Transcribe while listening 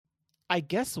I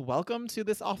guess welcome to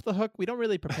this off the hook. We don't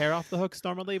really prepare off the hooks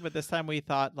normally, but this time we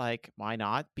thought like, why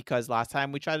not? Because last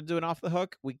time we tried to do an off the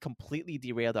hook, we completely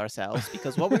derailed ourselves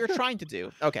because what we were trying to do.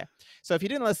 Okay. So if you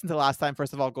didn't listen to last time,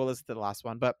 first of all, go listen to the last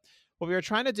one. But what we were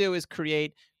trying to do is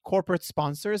create corporate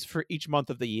sponsors for each month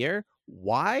of the year.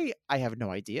 Why? I have no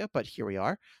idea, but here we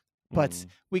are. But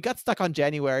we got stuck on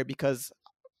January because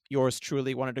yours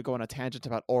truly wanted to go on a tangent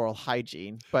about oral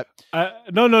hygiene, but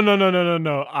no. No,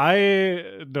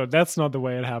 that's not the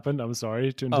way it happened. I'm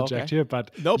sorry to interject here,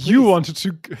 but No, you please.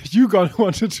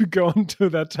 wanted to go onto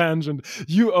that tangent.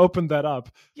 You opened that up.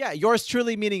 Yeah, yours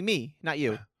truly meaning me, not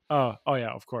you. Oh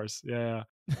yeah, of course. Yeah.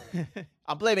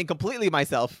 I'm blaming completely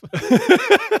myself.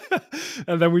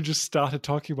 And then we just started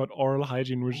talking about oral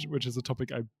hygiene, which is a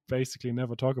topic I basically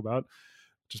never talk about.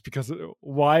 Just because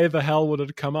why the hell would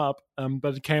it come up?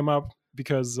 But it came up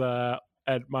because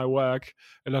at my work,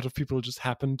 a lot of people just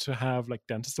happen to have like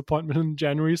dentist appointment in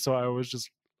January. So I was just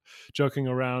joking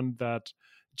around that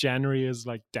January is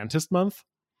like dentist month.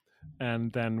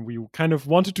 And then we kind of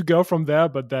wanted to go from there.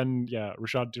 But then, yeah,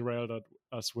 Rashad derailed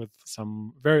us with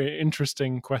some very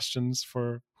interesting questions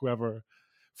for whomever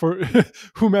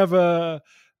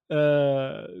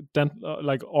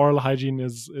like oral hygiene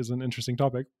is an interesting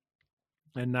topic.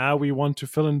 And now we want to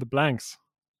fill in the blanks.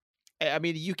 I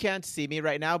mean, you can't see me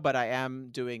right now, but I am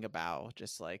doing a bow,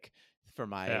 just like for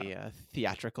my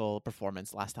theatrical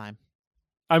performance last time.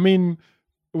 I mean,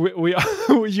 we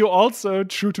you also,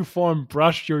 true to form,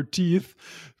 brushed your teeth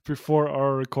before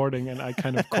our recording, and I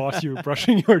kind of caught you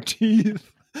brushing your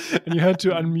teeth. And you had to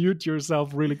unmute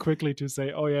yourself really quickly to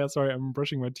say, "Oh yeah, sorry, I'm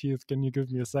brushing my teeth. Can you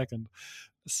give me a second?"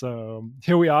 So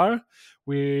here we are.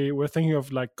 We were thinking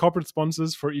of like corporate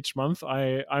sponsors for each month.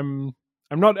 I'm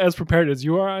not as prepared as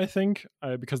you are, I think,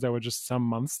 because there were just some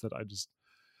months that I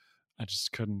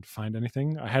just couldn't find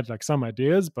anything. I had like some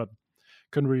ideas, but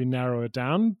couldn't really narrow it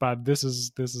down. But this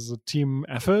is a team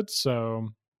effort, so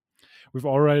we've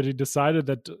already decided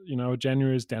that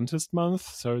January is dentist month,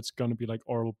 so it's going to be like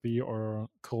Oral-B or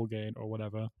Colgate or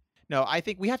whatever. No, I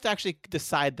think we have to actually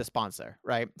decide the sponsor,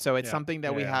 right? So it's something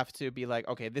that we have to be like,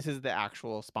 okay, this is the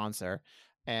actual sponsor.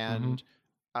 And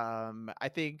I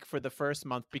think for the first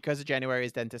month, because January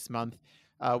is dentist month,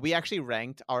 we actually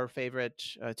ranked our favorite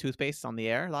toothpaste on the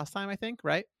air last time, I think,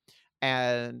 right?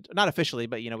 And not officially,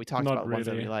 but we talked Not about really, ones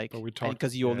that we like, but we talked,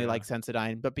 because you only like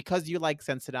Sensodyne. But because you like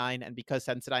Sensodyne, and because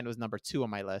Sensodyne was number 2 on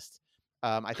my list,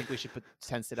 I think we should put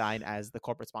Sensodyne as the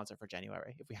corporate sponsor for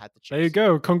January if we had to choose. There you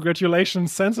go.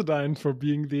 Congratulations, Sensodyne, for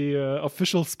being the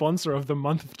official sponsor of the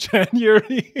month of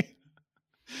January.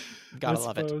 Gotta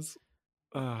love it.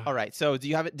 All right. So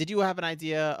did you have an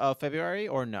idea of February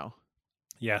or no?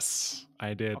 Yes,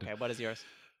 I did. Okay. What is yours?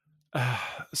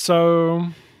 So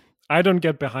I don't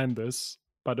get behind this,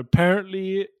 but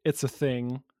apparently it's a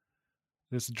thing,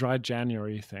 this dry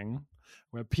January thing,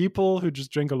 where people who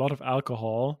just drink a lot of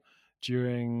alcohol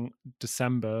during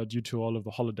December due to all of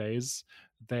the holidays,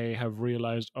 they have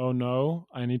realized, oh no,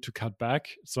 I need to cut back.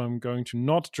 So I'm going to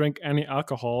not drink any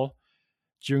alcohol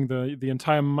during the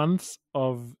entire month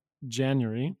of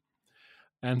January.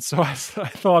 And so I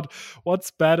thought, what's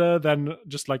better than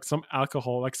just like some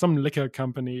alcohol, like some liquor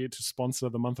company to sponsor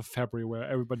the month of February where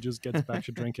everybody just gets back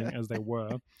to drinking as they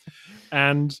were.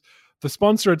 And the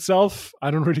sponsor itself, I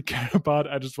don't really care about.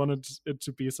 I just wanted it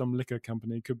to be some liquor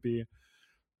company. It could be,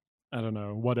 I don't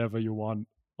know, whatever you want,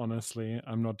 honestly.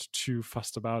 I'm not too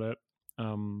fussed about it.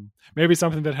 Maybe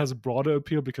something that has a broader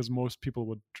appeal because most people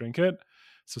would drink it.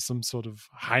 So some sort of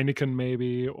Heineken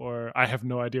maybe, or I have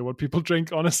no idea what people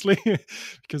drink, honestly,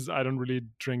 because I don't really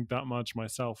drink that much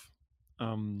myself.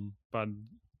 But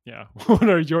yeah, what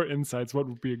are your insights? What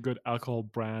would be a good alcohol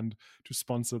brand to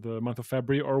sponsor the month of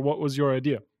February, or what was your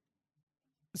idea?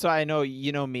 So I know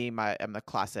me, I'm the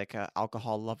classic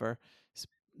alcohol lover.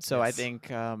 So yes. I think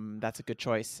that's a good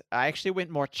choice. I actually went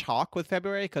more chalk with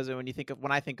February because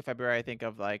when I think of February, I think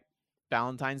of like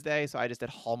Valentine's Day. So I just did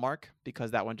Hallmark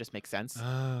because that one just makes sense.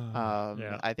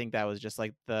 Yeah. I think that was just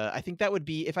like I think that would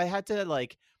be if I had to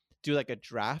like do like a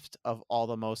draft of all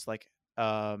the most like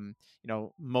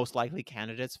most likely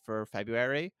candidates for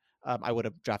February. I would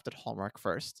have drafted Hallmark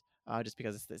first, just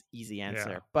because it's this easy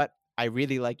answer. Yeah. But I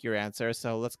really like your answer,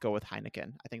 so let's go with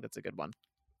Heineken. I think that's a good one.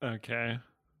 Okay,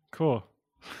 cool.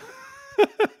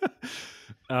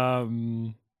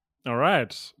 All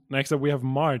right. Next up, we have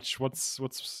March.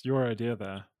 What's your idea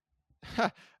there?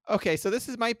 Okay, so this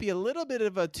might be a little bit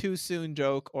of a too soon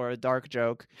joke or a dark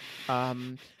joke,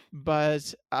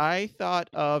 but I thought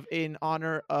of, in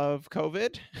honor of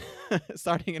COVID,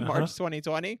 starting in March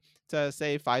 2020, to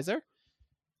say Pfizer.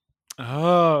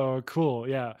 Oh, cool.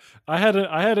 Yeah. I had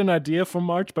an idea for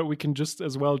March, but we can just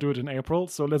as well do it in April.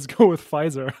 So let's go with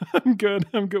Pfizer. I'm good.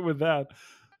 I'm good with that.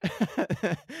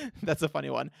 That's a funny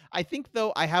one. I think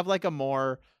though I have like a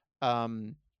more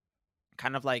um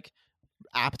kind of like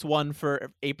apt one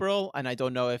for April, and I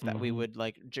don't know if that we Hmm. would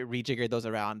like rejigger those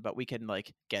around, but we can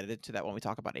like get into that when we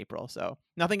talk about April. So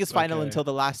nothing is final Okay. until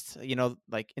the last,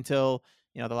 like until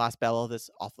the last bell of this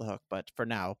off the hook. But for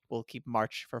now, we'll keep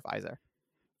March for Pfizer.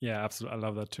 Yeah, absolutely. I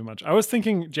love that too much. I was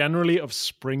thinking generally of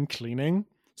spring cleaning,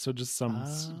 so just some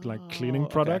like cleaning Oh,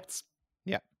 okay. products.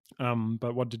 Yeah.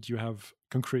 But what did you have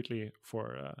concretely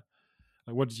for?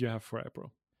 Like, what did you have for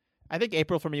April? I think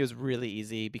April for me was really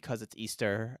easy because it's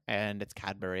Easter and it's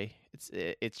Cadbury.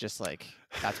 It's just like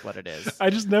that's what it is. I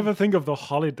just never think of the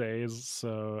holidays.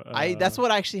 So I That's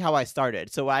what actually how I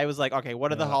started. So I was like, okay,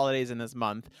 what are the yeah. holidays in this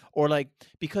month? Or like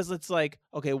because it's like,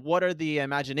 okay, what are the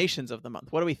imaginations of the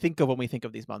month? What do we think of when we think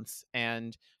of these months?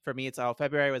 And for me, it's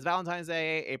February was Valentine's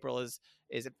Day, April is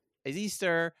is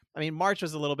Easter. I mean, March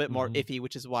was a little bit more Mhm. iffy,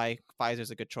 which is why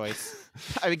Pfizer's a good choice.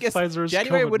 I guess Pfizer's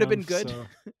January COVID would have been month, good. so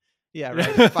Yeah, right.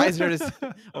 Pfizer is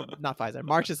yeah. oh, not Pfizer.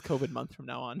 March is COVID month from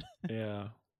now on. Yeah,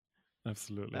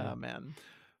 absolutely. Oh man.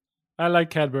 I like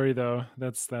Cadbury though.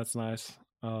 That's nice.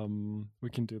 We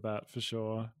can do that for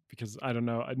sure because I don't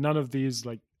know. None of these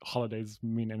like holidays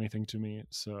mean anything to me.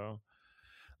 So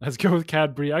let's go with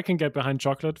Cadbury. I can get behind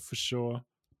chocolate for sure.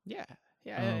 Yeah.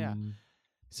 Yeah. Um,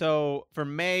 So for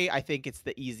May, I think it's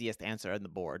the easiest answer on the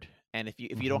board. And if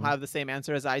you don't mhm. have the same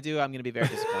answer as I do, I'm going to be very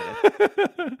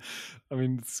disappointed. I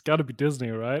mean, it's got to be Disney,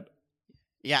 right?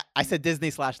 Yeah, I said Disney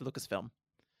slash Lucasfilm.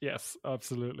 Yes,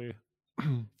 absolutely.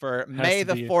 For Has May to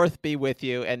the be 4th be with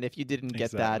you. And if you didn't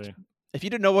get that, exactly. if you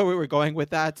didn't know where we were going with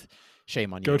that,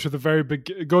 shame on Go you. to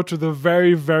the go to the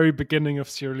very very beginning of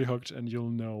Serially Hooked, and you'll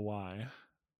know why.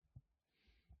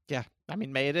 Yeah, I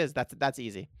mean May it is. That's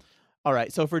easy. All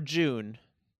right. So for June,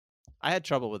 I had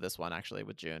trouble with this one actually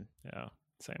with June. Yeah,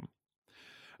 same.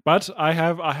 But I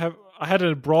had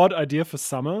a broad idea for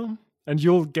summer, and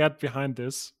you'll get behind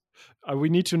this. We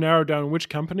need to narrow down which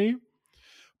company,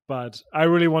 but I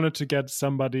really wanted to get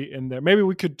somebody in there. Maybe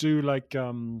we could do like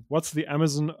what's the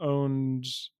Amazon owned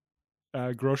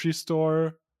grocery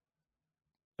store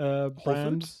Whole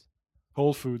brand? Foods?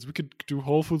 Whole Foods. We could do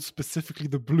Whole Foods, specifically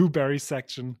the blueberry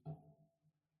section.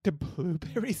 The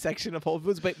blueberry section of Whole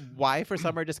Foods, but why for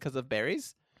summer? Just because of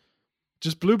berries?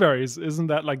 Just blueberries, isn't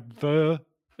that like the?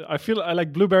 I feel I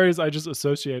like blueberries. I just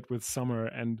associate with summer,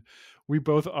 and we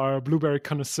both are blueberry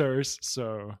connoisseurs.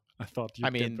 So I thought I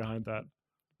you'd get mean, behind that.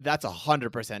 that's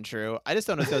 100% true. I just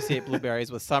don't associate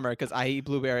blueberries with summer because I eat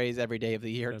blueberries every day of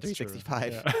the year, That's true.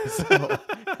 365. Yeah.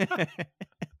 So,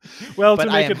 Well, but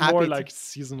to I make am it more happy to. like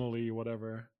seasonally,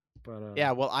 whatever. But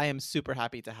Yeah, well, I am super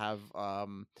happy to have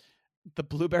the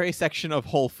blueberry section of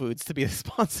Whole Foods to be the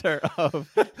sponsor of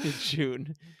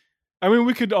June. I mean,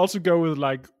 we could also go with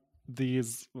like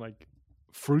these like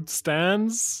fruit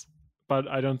stands, but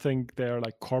I don't think they're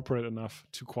like corporate enough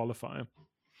to qualify.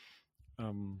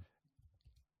 Um,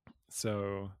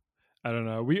 so I don't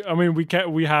know.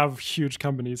 We have huge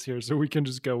companies here, so we can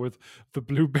just go with the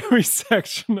blueberry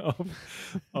section of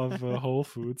Whole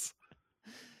Foods.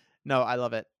 No, I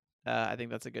love it. I think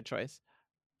that's a good choice.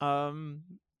 Um,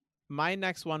 my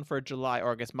next one for July,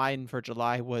 or I guess mine for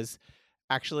July was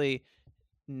actually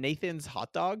Nathan's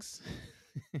Hot Dogs.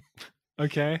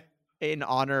 Okay, In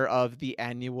honor of the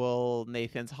annual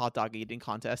Nathan's hot dog eating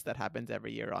contest that happens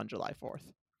every year on July 4th.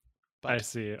 I But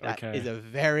see. that is Okay, a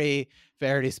very,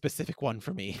 very specific one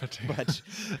for me. But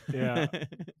yeah.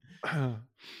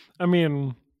 I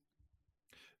mean,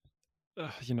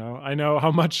 I know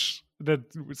how much that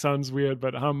sounds weird,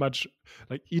 but how much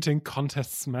like eating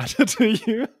contests matter to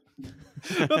you.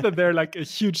 Not that they're like a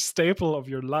huge staple of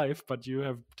your life, but you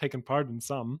have taken part in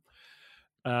some.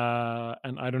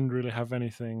 And I don't really have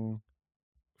anything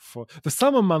for the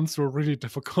summer months were really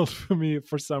difficult for me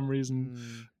for some reason.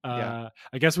 Yeah,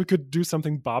 I guess we could do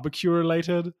something barbecue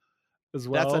related as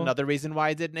that's well. another reason why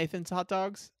I did Nathan's hot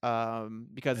dogs.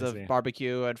 Because I of see.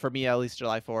 barbecue, and for me at least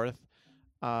July 4th.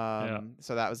 Yeah.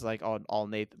 So that was like all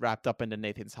Nathan wrapped up into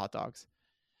Nathan's hot dogs.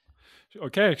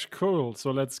 Okay, cool. So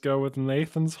let's go with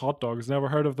Nathan's hot dogs. Never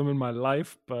heard of them in my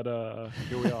life, but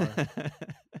here we are.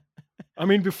 I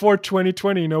mean, before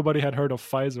 2020, nobody had heard of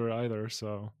Pfizer either.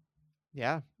 So,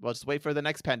 Yeah, well, just wait for the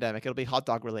next pandemic. It'll be hot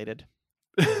dog related.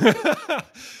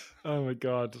 oh my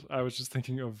god, I was just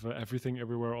thinking of everything,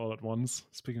 everywhere, all at once.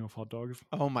 Speaking of hot dogs.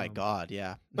 Oh my god,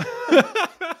 yeah.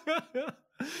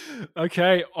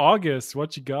 Okay, August.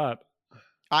 What you got?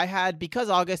 I had, because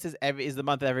August is the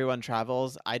month everyone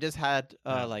travels. I just had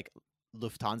Yeah. like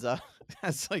Lufthansa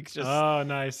as like just Oh,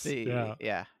 nice. the Yeah.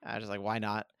 yeah. I was just like, why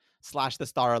not slash the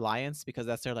Star Alliance because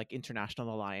that's their like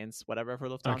international alliance, whatever for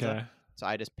Lufthansa. Okay. So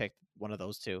I just picked one of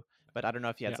those two. But I don't know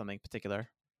if you had Yeah. something particular.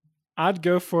 I'd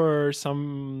go for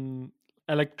some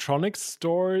electronics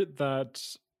store that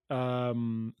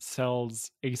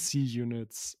sells AC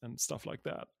units and stuff like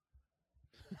that.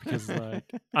 Because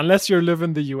like unless you live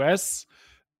in the US,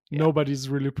 Yeah. nobody's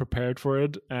really prepared for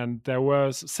it. And there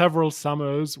was several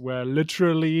summers where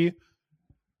literally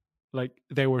like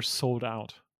they were sold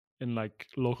out in like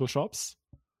local shops.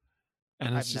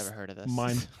 And it's I've never just heard of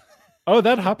mind. this. Oh,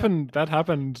 that happened. That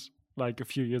happened like a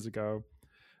few years ago.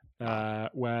 Wow.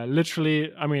 Where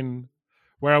literally, I mean,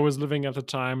 where I was living at the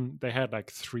time, they had like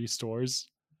 3 stores,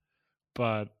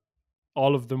 but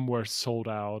all of them were sold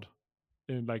out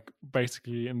in like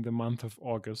basically in the month of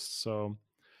August. So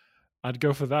I'd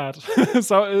go for that.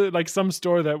 So like some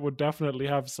store that would definitely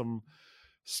have some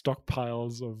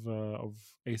stockpiles of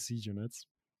AC units.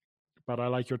 But I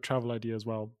like your travel idea as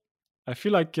well. I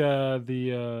feel like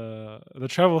the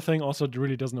travel thing also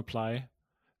really doesn't apply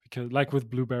because like with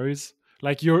blueberries,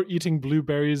 like you're eating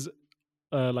blueberries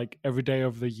like every day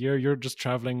of the year. You're just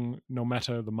traveling no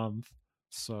matter the month.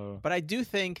 So But I do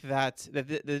think that the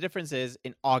difference is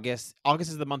in August.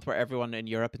 August is the month where everyone in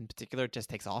Europe, in particular, just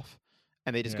takes off,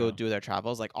 and they just go yeah. do their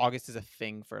travels. Like August is a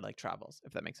thing for like travels,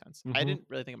 if that makes sense. I Hmm. didn't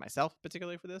really think of myself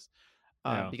particularly for this,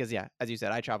 Yeah. because yeah, as you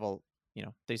said, I travel,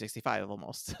 365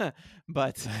 almost.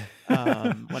 But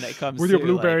when it comes With your to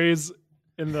like, blueberries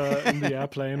in the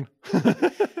airplane.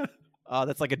 oh,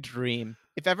 that's like a dream.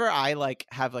 If ever I like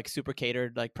have like super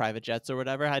catered like private jets or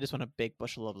whatever, I just want a big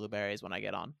bushel of blueberries when I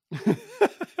get on.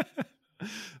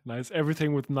 Nice.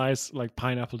 Everything with nice like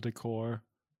pineapple decor.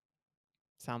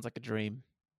 Sounds like a dream.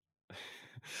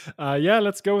 Yeah,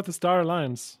 let's go with the Star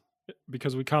Alliance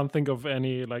because we can't think of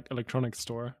any like electronics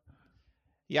store.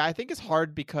 Yeah, I think it's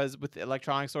hard because with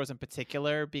electronic stores in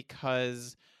particular,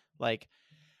 because like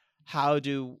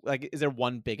is there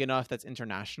one big enough that's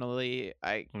internationally?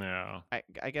 Yeah.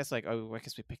 I guess like, oh, I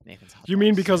guess we picked Nathan's Hot You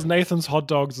mean Dogs. because Nathan's Hot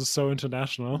Dogs is so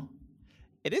international?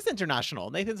 It is international.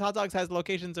 Nathan's Hot Dogs has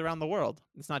locations around the world.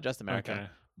 It's not just America. Okay.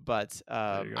 But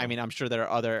There you I go. mean, I'm sure there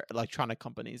are other electronic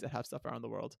companies that have stuff around the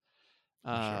world.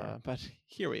 Sure. But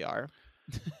here we are.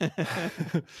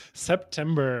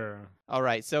 September. All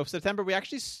right. So September,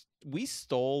 we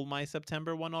stole my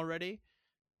September one already.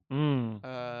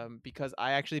 Mm. Because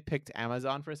I actually picked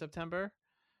Amazon for September,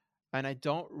 and I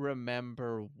don't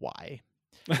remember why.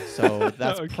 So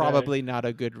that's Okay. probably not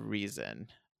a good reason.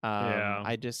 Yeah.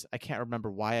 I can't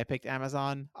remember why I picked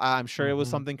Amazon. I'm sure it was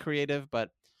something creative,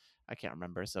 but I can't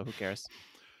remember. So who cares?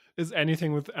 Is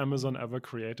anything with Amazon ever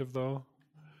creative though?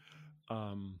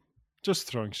 Just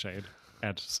throwing shade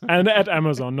at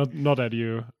Amazon, not at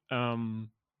you.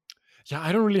 Yeah,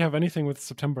 I don't really have anything with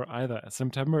September either.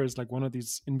 September is like one of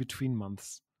these in between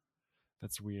months.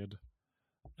 That's weird.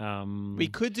 We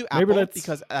could do maybe Apple let's.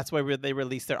 because that's where they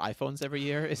release their iPhones every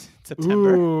year. Is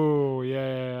September. Ooh,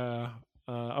 yeah.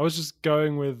 I was just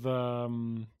going with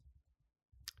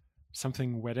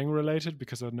something wedding related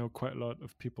because I know quite a lot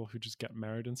of people who just get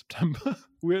married in September.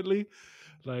 Weirdly,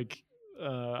 like,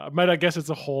 but I guess it's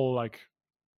a whole like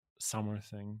summer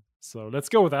thing. So let's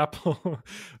go with Apple,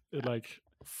 like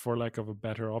for lack of a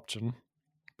better option.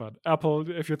 But Apple,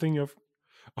 if you're thinking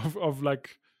of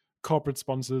like corporate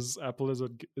sponsors, Apple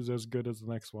is as good as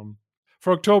the next one.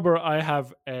 For October, I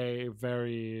have a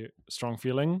very strong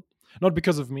feeling, not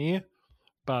because of me,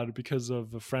 but because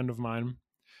of a friend of mine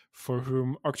for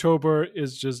whom October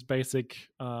is just basic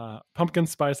pumpkin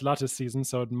spice latte season,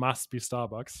 so it must be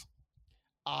Starbucks.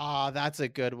 Ah, that's a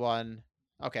good one.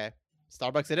 Okay,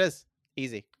 Starbucks it is.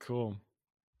 Easy. Cool.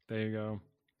 There you go.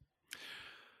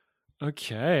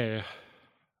 Okay.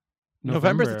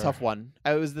 November's a November. tough one.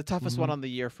 It was the toughest one Mhm. on the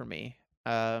year for me.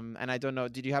 And I don't know.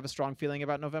 Did you have a strong feeling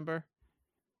about November?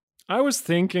 I was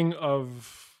thinking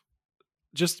of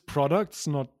just products,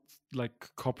 not like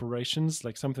corporations,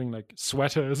 like something like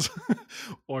sweaters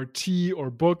or tea or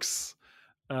books.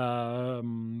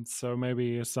 So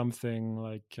maybe something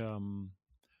like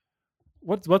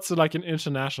what's like an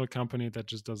international company that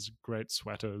just does great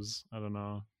sweaters? I don't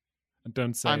know. And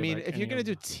don't I say mean, like if you're any gonna of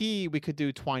do tea, we could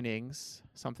do Twinings,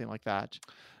 something like that.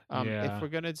 If yeah. we're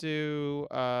gonna do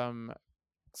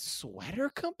sweater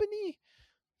company,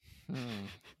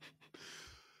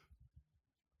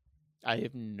 I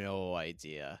have no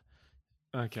idea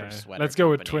for Okay. sweater Let's go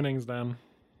with company. Twinnings then.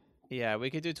 Yeah, we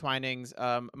could do Twinings.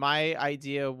 My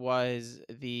idea was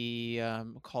the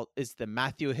the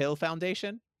Matthew Hill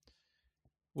Foundation,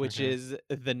 which Okay. is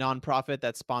the nonprofit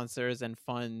that sponsors and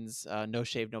funds No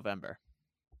Shave November.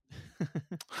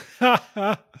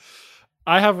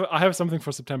 I have something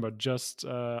for September. It's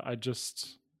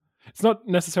not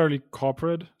necessarily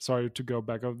corporate. Sorry to go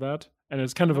back of that, and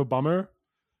it's kind of a bummer.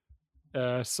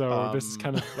 So this is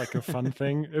kind of like a fun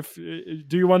thing. If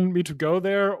do you want me to go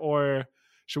there, or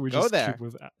should we Go just there. keep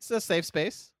with? It's a safe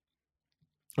space.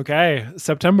 Okay,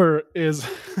 September is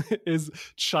is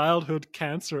Childhood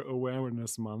Cancer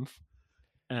Awareness Month,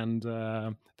 and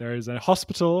there is a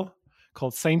hospital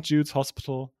called St. Jude's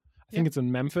Hospital. I think it's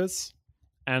in Memphis,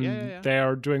 and they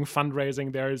are doing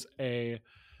fundraising. There is a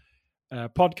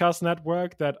podcast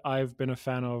network that I've been a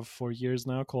fan of for years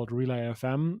now called Relay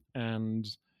FM, and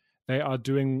they are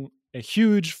doing a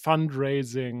huge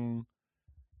fundraising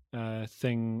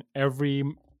thing every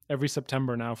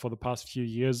September now for the past few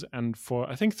years, and for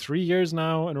I think 3 years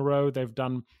now in a row they've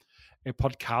done a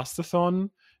podcastathon.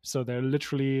 So they're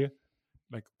literally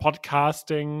like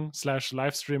podcasting /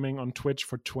 live streaming on Twitch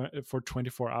for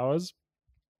 24 hours,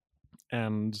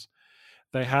 and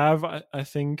they have I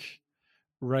think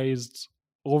raised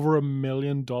over $1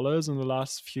 million in the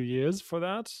last few years for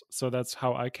that. So that's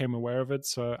how I came aware of it.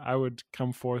 So I would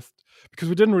come forth because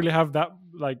we didn't really have that.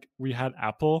 Like we had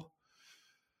Apple,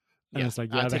 and it's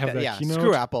like they have that keynote.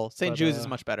 Screw Apple. St. Jude's is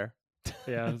much better.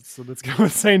 Yeah, so let's go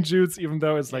with St. Jude's, even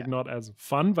though it's like not as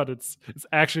fun, but it's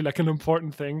actually like an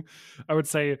important thing. I would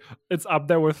say it's up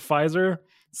there with Pfizer.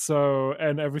 So,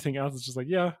 and everything else is just like,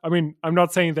 I mean, I'm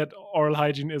not saying that oral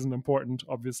hygiene isn't important,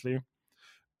 obviously,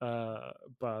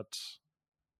 but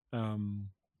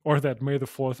or that May the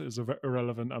 4th is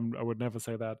irrelevant. I would never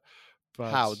say that.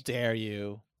 But how dare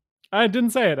you? I didn't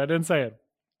say it.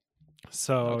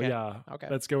 So okay.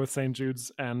 Let's go with St.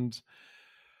 Jude's. And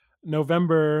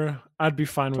November, I'd be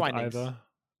fine with either.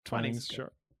 Twinings,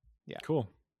 sure. Yeah, cool.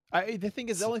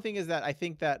 The only thing is that I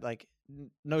think that like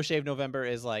No Shave November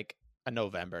is like a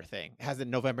November thing. It has a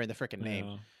November in the freaking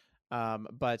name.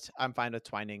 But I'm fine with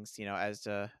Twinings,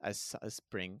 as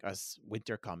spring, as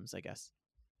winter comes, I guess.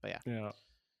 But yeah.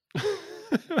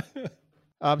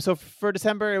 So for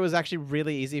December, it was actually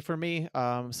really easy for me.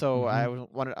 So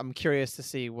Mm-hmm. I'm curious to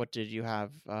see, what did you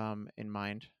have in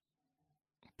mind?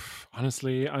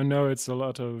 Honestly, I know it's a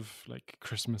lot of like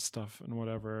Christmas stuff and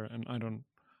whatever, and I don't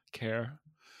care.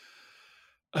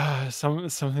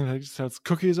 Something like sells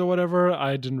cookies or whatever.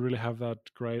 I didn't really have that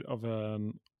great of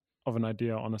an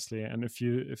idea, honestly. And if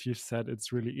you said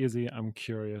it's really easy, I'm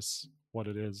curious what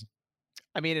it is.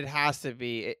 I mean, it has to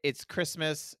be. It's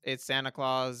Christmas. It's Santa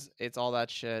Claus. It's all that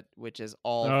shit, which is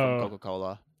all from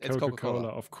Coca-Cola. It's Coca-Cola,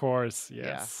 of course.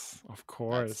 Yes, of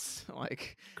course.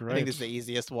 Like, great. I think this is the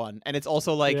easiest one, and it's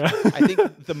also like I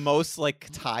think the most like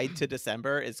tied to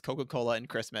December is Coca-Cola and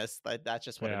Christmas. That's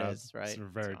just what it is, right? It's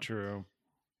very true.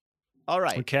 All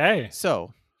right. Okay.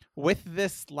 So, with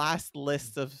this last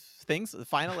list of things, the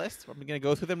final list, we're going to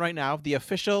go through them right now. The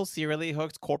official Serially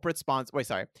Hooked corporate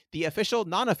sponsor. The official,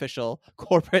 non-official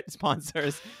corporate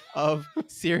sponsors of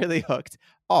Serially Hooked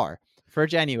are: for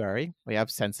January, we have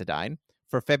Sensodyne.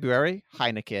 For February,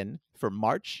 Heineken. For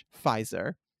March,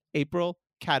 Pfizer. April,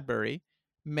 Cadbury.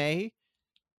 May,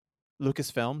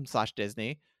 Lucasfilm /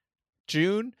 Disney.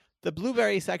 June, the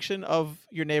blueberry section of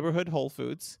your neighborhood Whole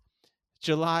Foods.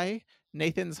 July,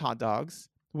 Nathan's Hot Dogs,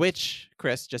 which,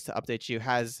 Chris, just to update you,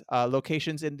 has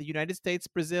locations in the United States,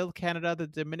 Brazil, Canada, the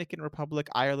Dominican Republic,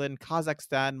 Ireland,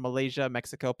 Kazakhstan, Malaysia,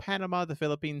 Mexico, Panama, the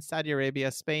Philippines, Saudi Arabia,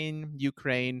 Spain,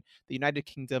 Ukraine, the United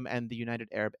Kingdom, and the United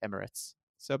Arab Emirates.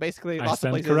 So basically, lots of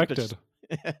places. Corrected.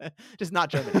 Just not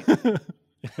Germany.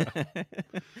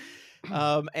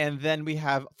 And then we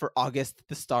have, for August,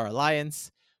 the Star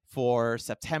Alliance. For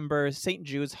September, St.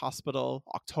 Jude's Hospital.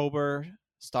 October,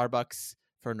 Starbucks.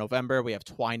 For November, we have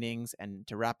Twinings. And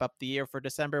to wrap up the year for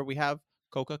December, we have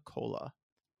Coca-Cola.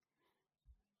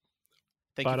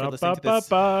 Thank you for listening to this.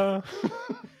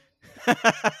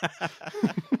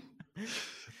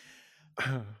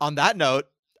 On that note,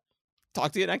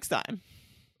 talk to you next time.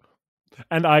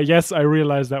 And I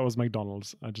realized that was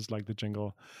McDonald's. I just like the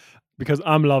jingle because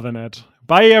I'm loving it.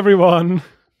 Bye, everyone.